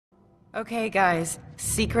Okay, guys.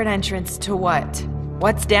 Secret entrance to what?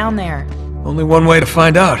 What's down there? Only one way to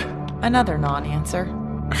find out. Another non-answer.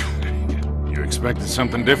 You expected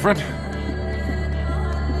something different?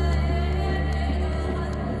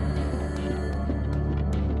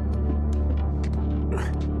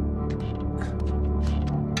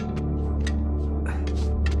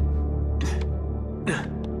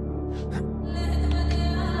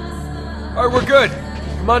 Alright, we're good.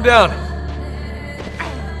 Come on down.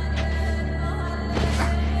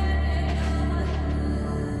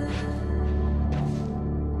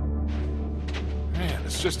 Man,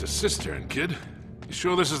 it's just a cistern, kid. You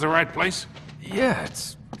sure this is the right place? Yeah,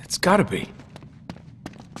 it's gotta be.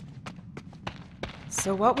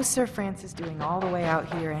 So what was Sir Francis doing all the way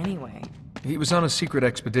out here anyway? He was on a secret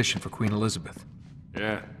expedition for Queen Elizabeth.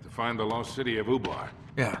 Yeah, to find the lost city of Ubar.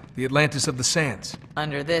 Yeah, the Atlantis of the Sands.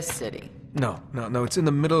 Under this city. No, it's in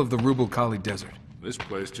the middle of the Rubel Khali Desert. This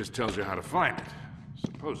place just tells you how to find it,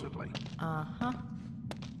 supposedly. Uh-huh.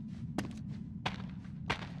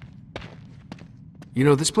 You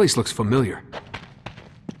know, this place looks familiar.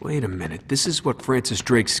 Wait a minute, this is what Francis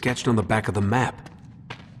Drake sketched on the back of the map.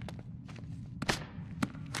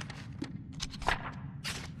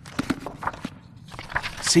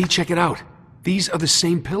 See, check it out. These are the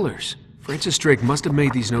same pillars. Francis Drake must have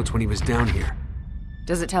made these notes when he was down here.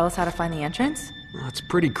 Does it tell us how to find the entrance? Well, it's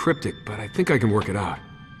pretty cryptic, but I think I can work it out.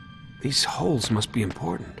 These holes must be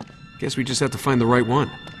important. Guess we just have to find the right one.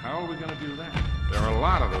 How are we gonna do that? There are a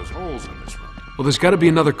lot of those holes in this room. Well, there's gotta be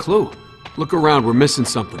another clue. Look around, we're missing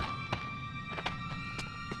something.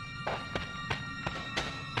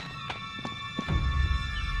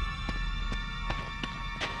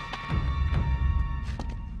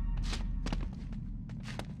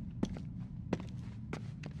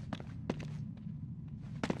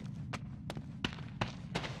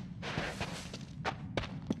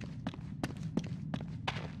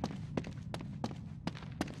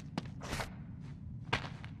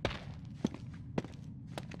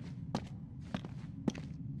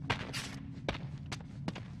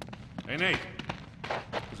 Hey, Nate.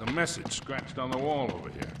 There's a message scratched on the wall over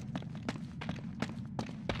here.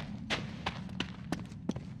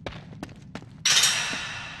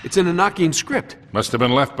 It's in Enochian script. Must have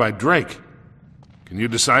been left by Drake. Can you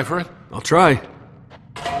decipher it? I'll try.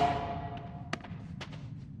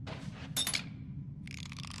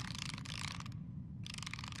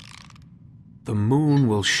 The moon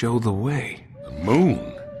will show the way. The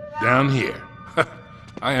moon? Down here.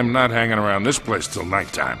 I am not hanging around this place till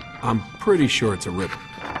nighttime. I'm pretty sure it's a river.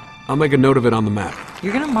 I'll make a note of it on the map.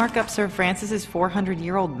 You're gonna mark up Sir Francis's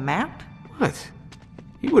 400-year-old map? What?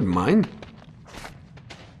 He wouldn't mind.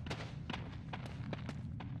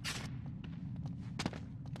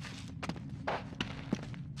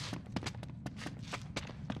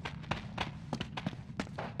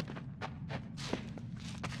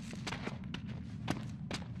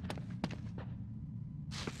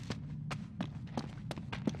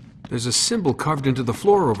 There's a symbol carved into the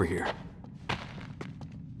floor over here.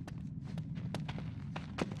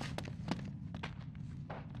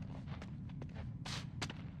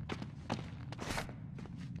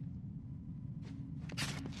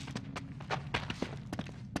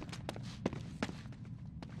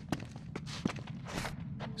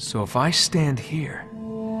 So if I stand here...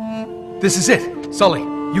 This is it! Sully,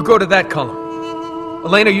 you go to that column.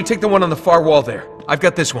 Elena, you take the one on the far wall there. I've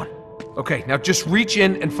got this one. Okay, now just reach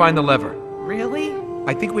in and find the lever. Really?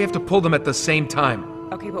 I think we have to pull them at the same time.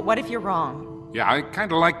 Okay, but what if you're wrong? Yeah, I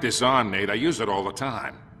kinda like this on, Nate. I use it all the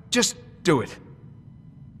time. Just do it.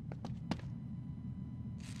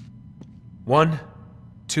 1,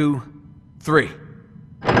 2, 3.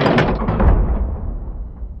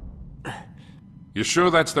 You sure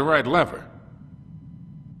that's the right lever?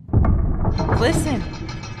 Listen.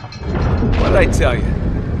 What did I tell you?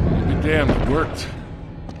 Be damned, it worked.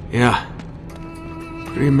 Yeah.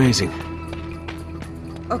 Pretty amazing.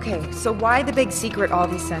 Okay, so why the big secret all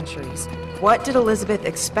these centuries? What did Elizabeth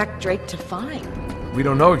expect Drake to find? We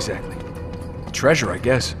don't know exactly. Treasure, I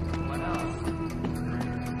guess. What else?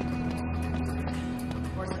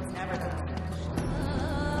 Of course, it's never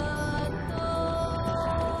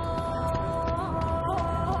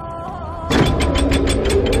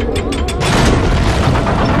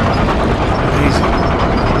Easy.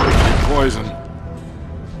 Poison.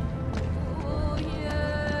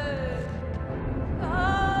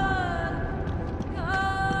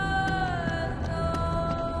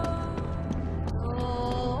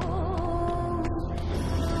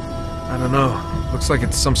 I don't know. Looks like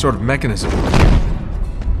it's some sort of mechanism.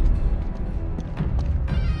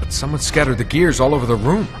 But someone scattered the gears all over the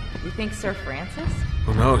room. You think Sir Francis?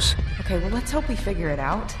 Who knows? Okay, well, let's hope we figure it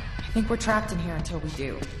out. I think we're trapped in here until we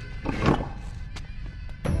do.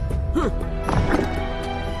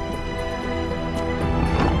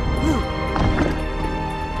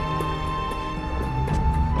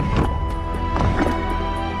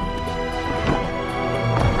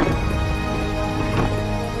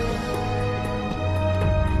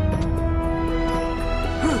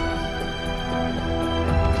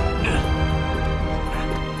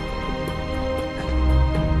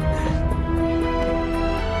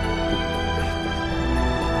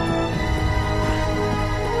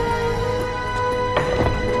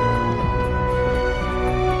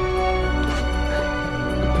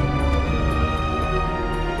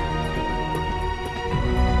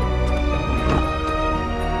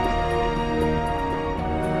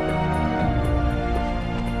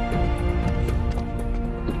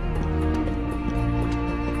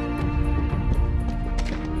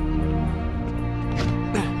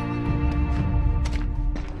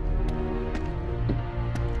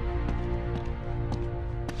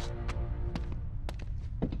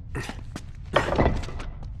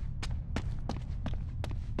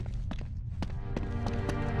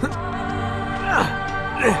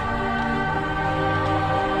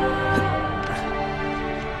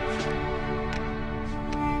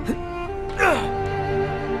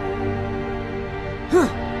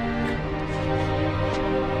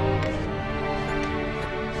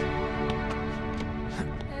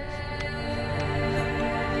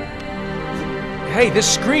 Hey,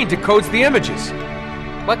 this screen decodes the images.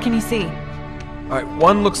 What can you see? Alright,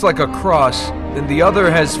 one looks like a cross, and the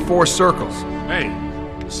other has 4 circles. Hey,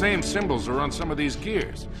 the same symbols are on some of these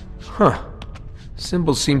gears. Huh.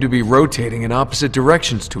 Symbols seem to be rotating in opposite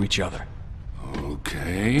directions to each other.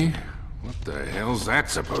 Okay. What the hell's that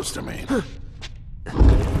supposed to mean?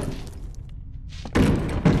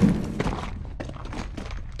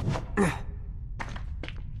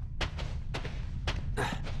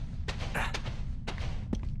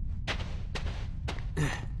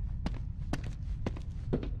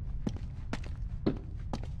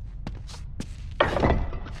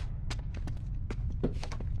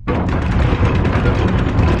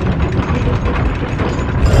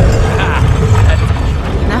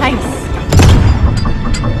 Nice.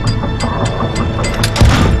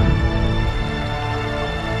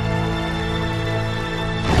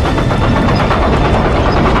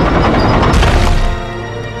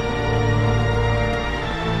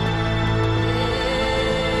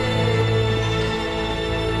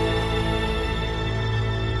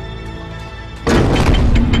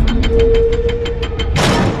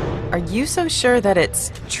 Are you so sure that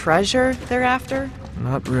it's treasure they're after?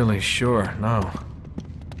 Not really sure, no.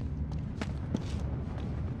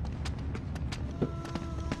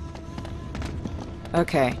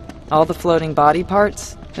 Okay, all the floating body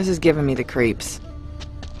parts? This is giving me the creeps.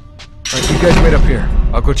 Alright, you guys wait up here.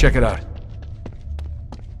 I'll go check it out.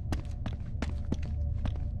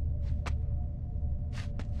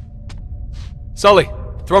 Sully,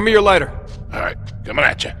 throw me your lighter. All right, coming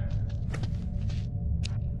at you.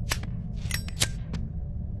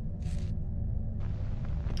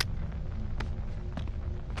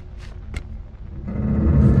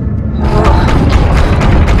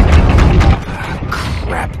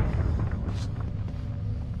 Crap.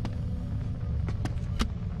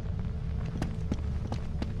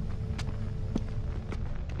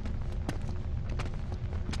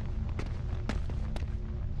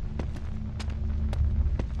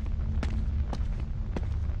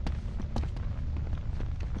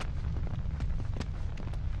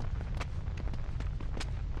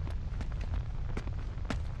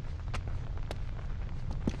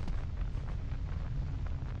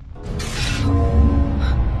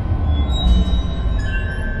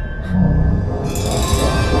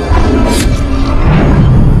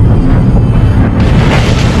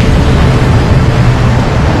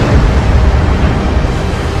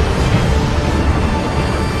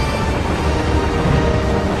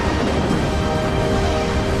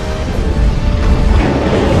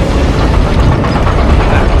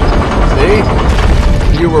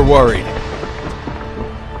 You were worried.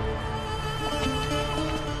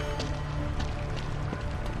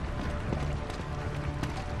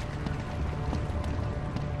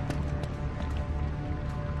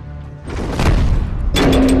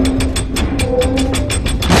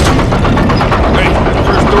 Hey,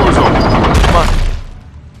 first door's open. Come on.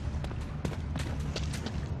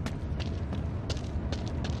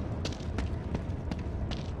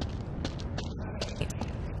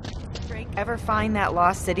 Ever find that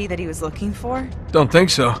lost city that he was looking for? Don't think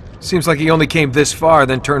so. Seems like he only came this far,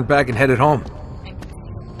 then turned back and headed home.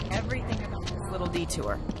 Everything about this little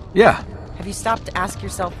detour. Yeah. Have you stopped to ask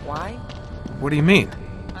yourself why? What do you mean?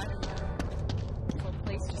 The whole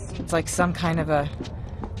place just seems like some kind of a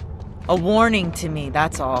warning to me,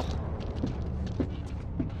 that's all.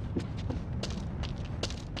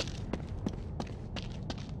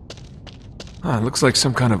 Ah, it looks like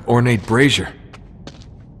some kind of ornate brazier.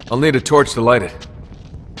 I'll need a torch to light it.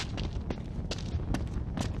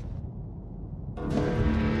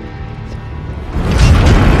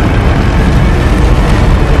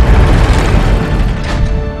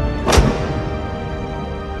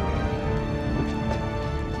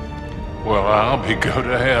 Well, I'll be go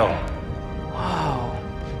to hell. Wow.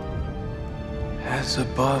 As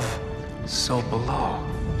above, so below.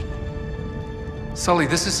 Sully,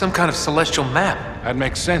 this is some kind of celestial map. That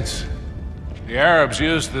makes sense. The Arabs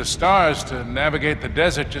used the stars to navigate the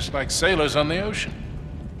desert just like sailors on the ocean.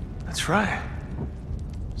 That's right.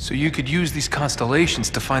 So you could use these constellations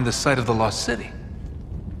to find the site of the lost city.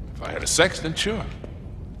 If I had a sextant, sure.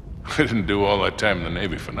 I didn't do all that time in the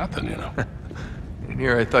Navy for nothing, you know. And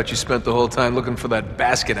here I thought you spent the whole time looking for that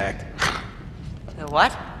basket act. The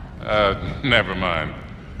what? Never mind.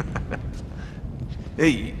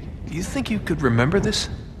 Hey, you think you could remember this?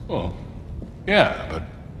 Well, yeah, but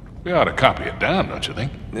we ought to copy it down, don't you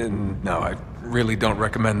think? No, I really don't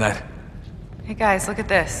recommend that. Hey guys, look at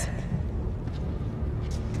this.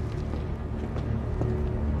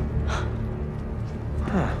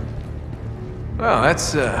 Huh. Well,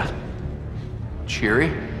 that's,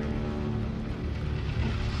 cheery.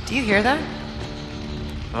 Do you hear that?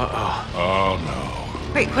 Uh-oh. Oh,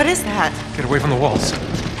 no. Wait, what is that? Get away from the walls.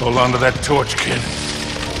 Hold on to that torch, kid.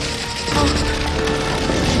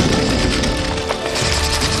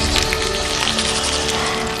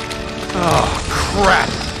 Oh, crap!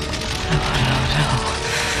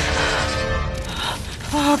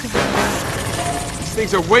 Oh, God. These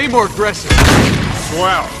things are way more aggressive.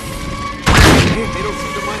 Swell. Hey, they don't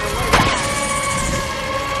seem to mind the light.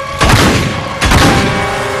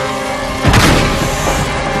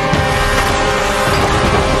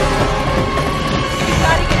 We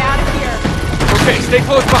gotta get out of here. Okay, stay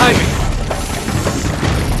close behind me.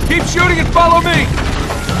 Keep shooting and follow me!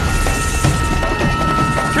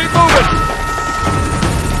 Keep moving!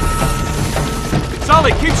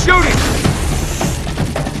 Sully, keep shooting!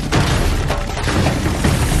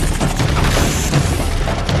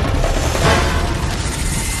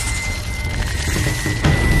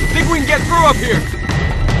 Think we can get through up here?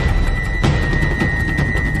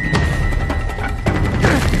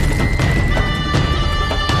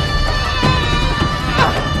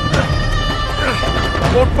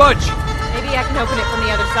 Won't budge. Maybe I can open it from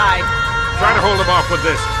the other side. Try to hold him off with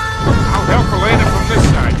this. I'll help Elena from this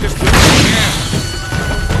side, just with my hand.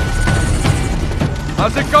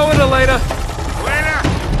 How's it going, Elena? Elena!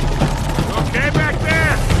 Okay back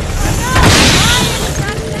there?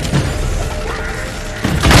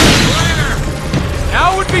 Elena!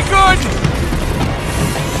 Now would be good!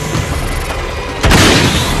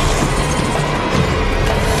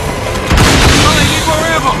 Sully, I need more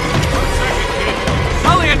ammo! 1 second, kid.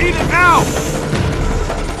 Sully, I need it now!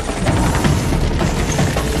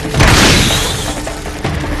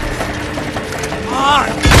 Come on!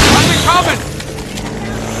 How's it coming?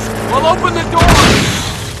 We'll open the door!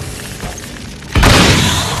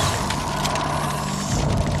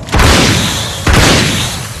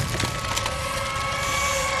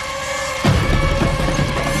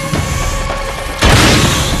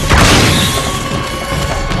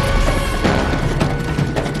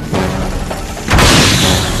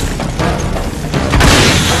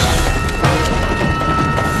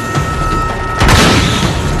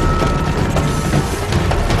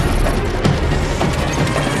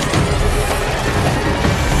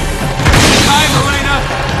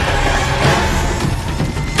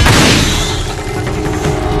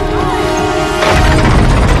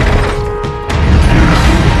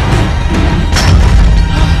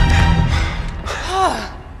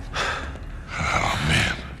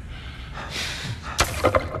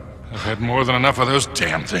 More than enough of those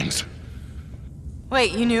damn things.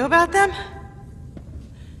 Wait, you knew about them?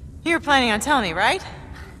 You were planning on telling me, right?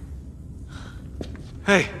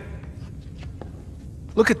 Hey.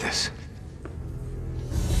 Look at this.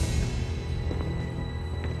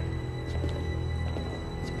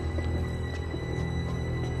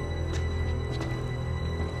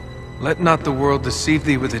 Let not the world deceive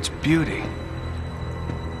thee with its beauty.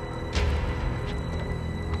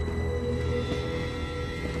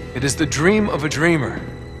 It is the dream of a dreamer,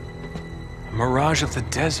 a mirage of the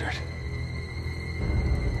desert.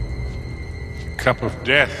 Cup of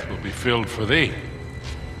death will be filled for thee.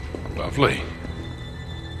 Lovely.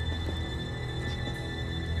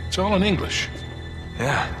 It's all in English.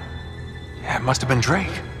 Yeah. Yeah, it must have been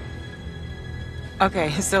Drake.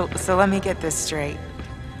 Okay, so let me get this straight.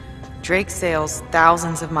 Drake sails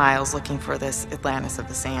thousands of miles looking for this Atlantis of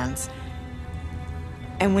the Sands.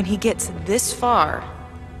 And when he gets this far,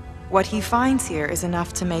 what he finds here is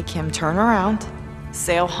enough to make him turn around,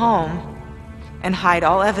 sail home, and hide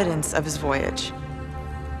all evidence of his voyage.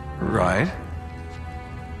 Right.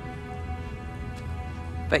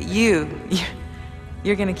 But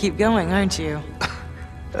you're gonna keep going, aren't you?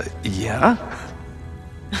 Yeah?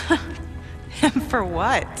 For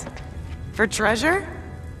what? For treasure?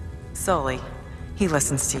 Sully, he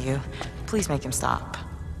listens to you. Please make him stop.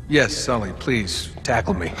 Yes, Sully, please,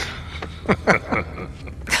 tackle me.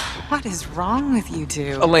 What is wrong with you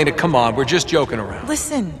two? Elena, come on, we're just joking around.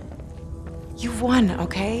 Listen, you've won,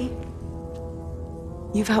 okay?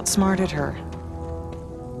 You've outsmarted her.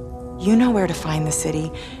 You know where to find the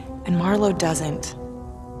city, and Marlowe doesn't.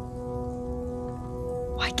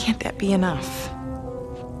 Why can't that be enough?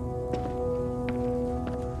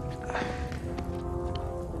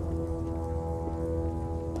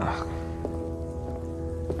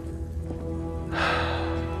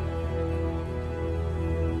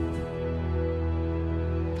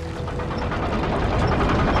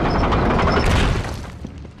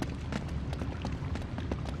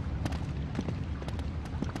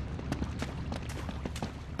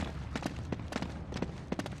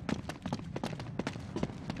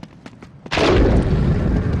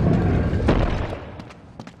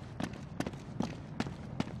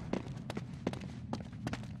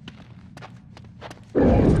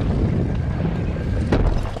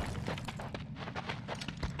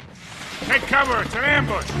 Take cover, it's an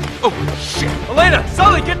ambush! Oh, shit! Elena!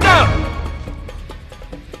 Sully, get down!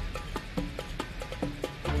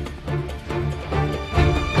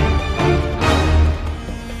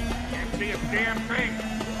 Can't see a damn thing!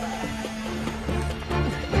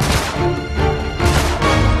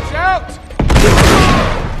 Shout!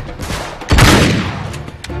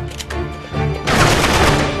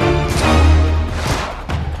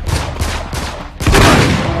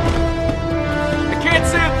 I can't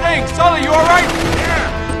see a thing! Sully, you alright?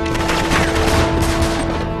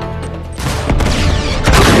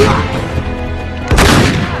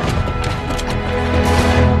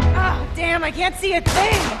 Oh, damn, I can't see a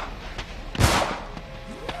thing!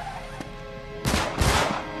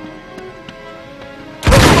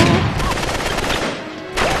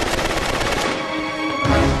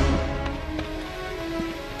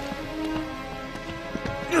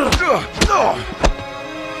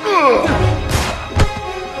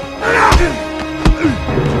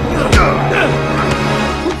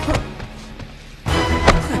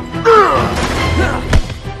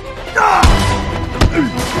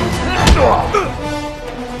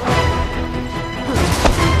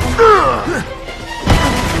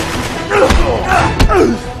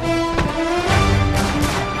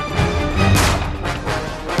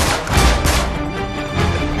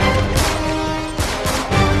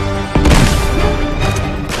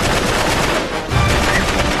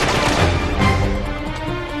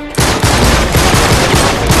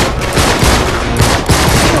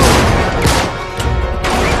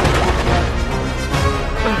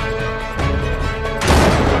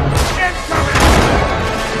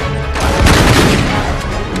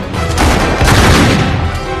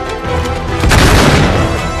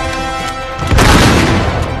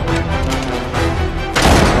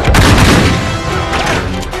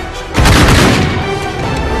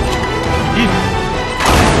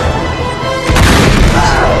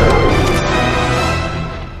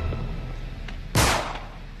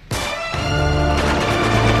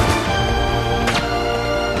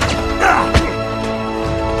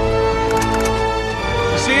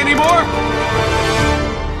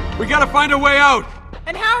 We gotta find a way out!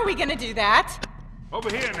 And how are we gonna do that?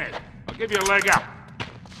 Over here, Ned. I'll give you a leg up.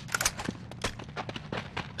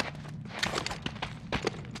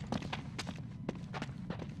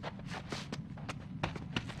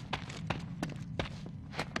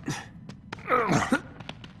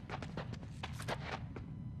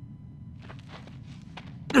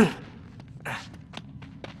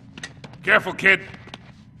 Careful, kid.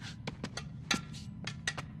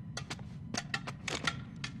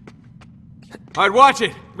 Alright, watch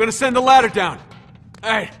it. I'm gonna send the ladder down.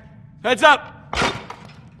 Alright, heads up!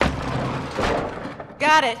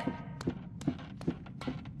 Got it.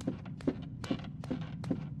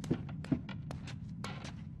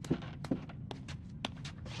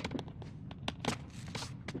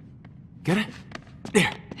 Get it?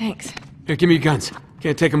 There. Thanks. Here, give me your guns.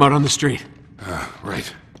 Can't take them out on the street.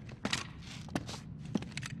 Right.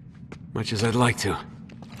 Much as I'd like to.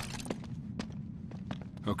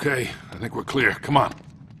 Okay, I think we're clear. Come on.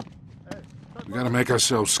 We gotta make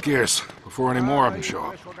ourselves scarce before any more of them show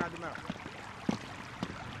up.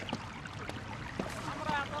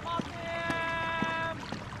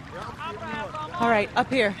 All right, up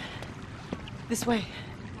here. This way.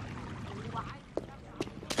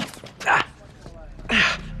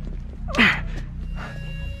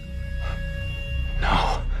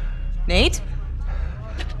 No. Nate?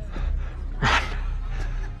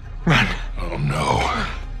 Run. Oh, no.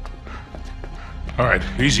 All right,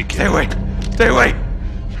 easy, kid. Stay away. Stay away.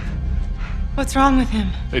 What's wrong with him?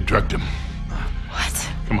 They drugged him. What?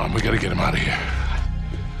 Come on, we gotta get him out of here.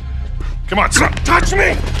 Come on, son. Touch me!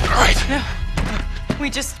 All right. No. We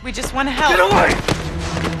just want to help. Get away!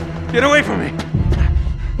 Get away from me!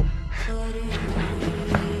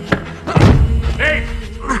 Nate!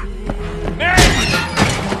 Nate!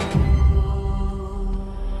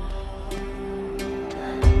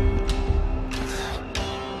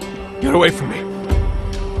 Get away from me.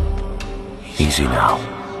 Easy now.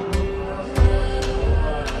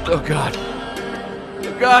 Oh, God.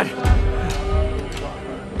 Oh, God.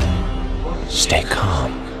 Stay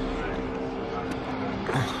calm.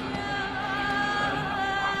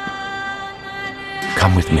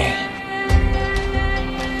 Come with me.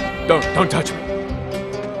 Don't touch me.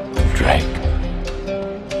 Drake.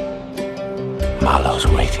 Marlowe's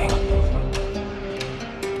waiting.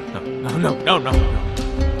 No.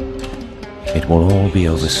 It will all be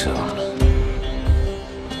over soon.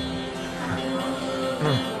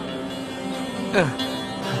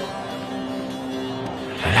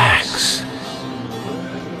 Relax.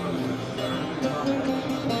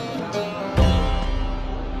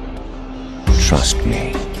 Trust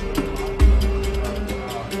me.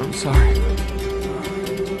 I'm sorry.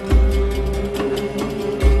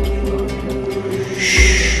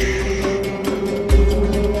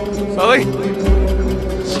 Sully?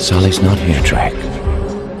 Sully's not here, Drake.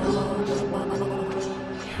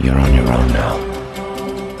 You're on your own now.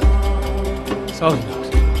 Sully knows.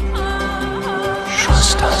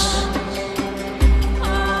 Trust us.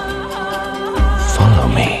 Follow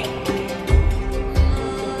me.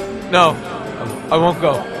 No, I won't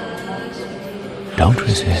go. Don't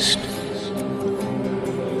resist.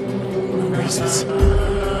 Reasons.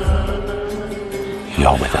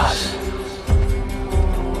 You're with us.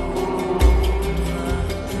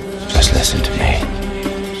 Just listen to me.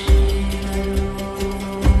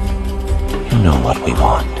 You know what we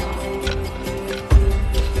want.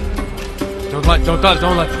 Don't let them. I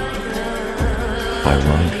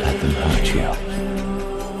won't let them hurt you.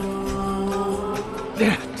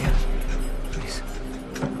 Yeah. Please.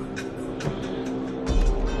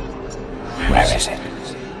 Where is it?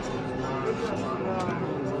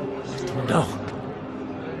 No.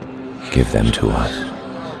 Give them to us.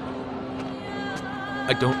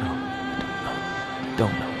 I don't know.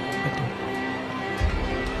 Don't know.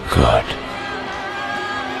 Good.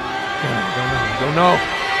 I don't know.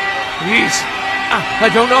 Please. I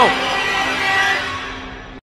don't know.